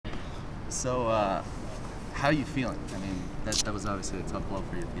So, how are you feeling? I mean, that was obviously a tough blow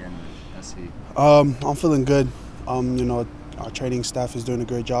for you at the end of SC. I'm feeling good. Our training staff is doing a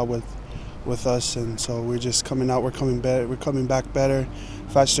great job with us, and so we're just coming out. We're coming better. We're coming back better,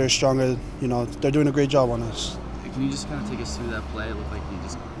 faster, stronger. They're doing a great job on us. Can you just kind of take us through that play? It looked like you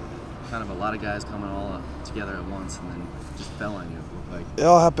just kind of a lot of guys coming all together at once, and then just fell on you. It looked like It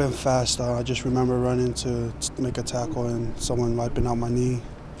all happened fast. I just remember running to make a tackle and someone wiping out my knee.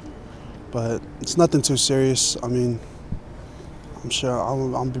 But it's nothing too serious. I mean, I'm sure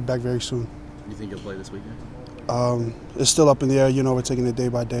I'll be back very soon. You think you'll play this weekend? It's still up in the air. We're taking it day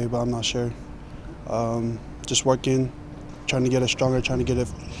by day, but I'm not sure. Just working, trying to get it stronger, trying to get it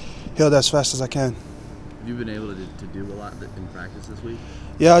healed as fast as I can. Have you been able to do a lot in practice this week?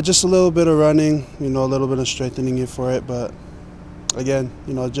 Yeah, just a little bit of running, a little bit of strengthening it for it. But again,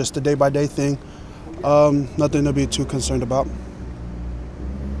 just a day by day thing. Nothing to be too concerned about.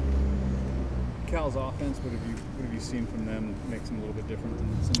 Cal's offense, what have you seen from them that makes them a little bit different than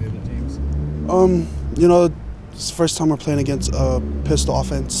some of the other teams? It's the first time we're playing against a pistol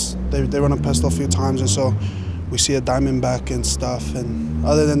offense. They run a pistol a few times, and so we see a diamond back and stuff. And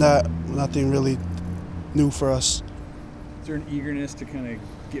other than that, nothing really new for us. Is there an eagerness to kind of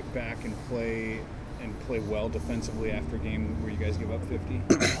get back and play well defensively after a game where you guys give up 50?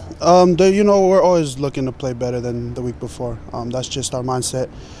 We're always looking to play better than the week before. That's just our mindset.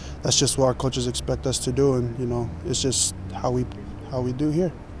 That's just what our coaches expect us to do, and it's just how we do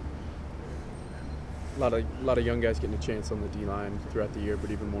here. A lot of young guys getting a chance on the D-line throughout the year,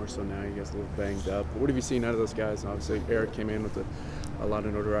 but even more so now. You guys a little banged up. What have you seen out of those guys? Obviously, Eric came in with a lot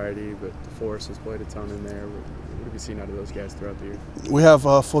of notoriety, but DeForest has played a ton in there. What have you seen out of those guys throughout the year? We have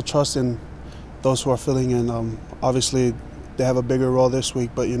full trust in those who are filling in. Obviously, they have a bigger role this week,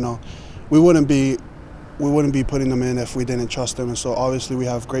 but we wouldn't be putting them in if we didn't trust them. And so obviously we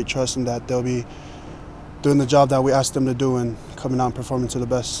have great trust in that they'll be doing the job that we asked them to do and coming out and performing to the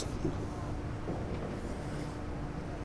best.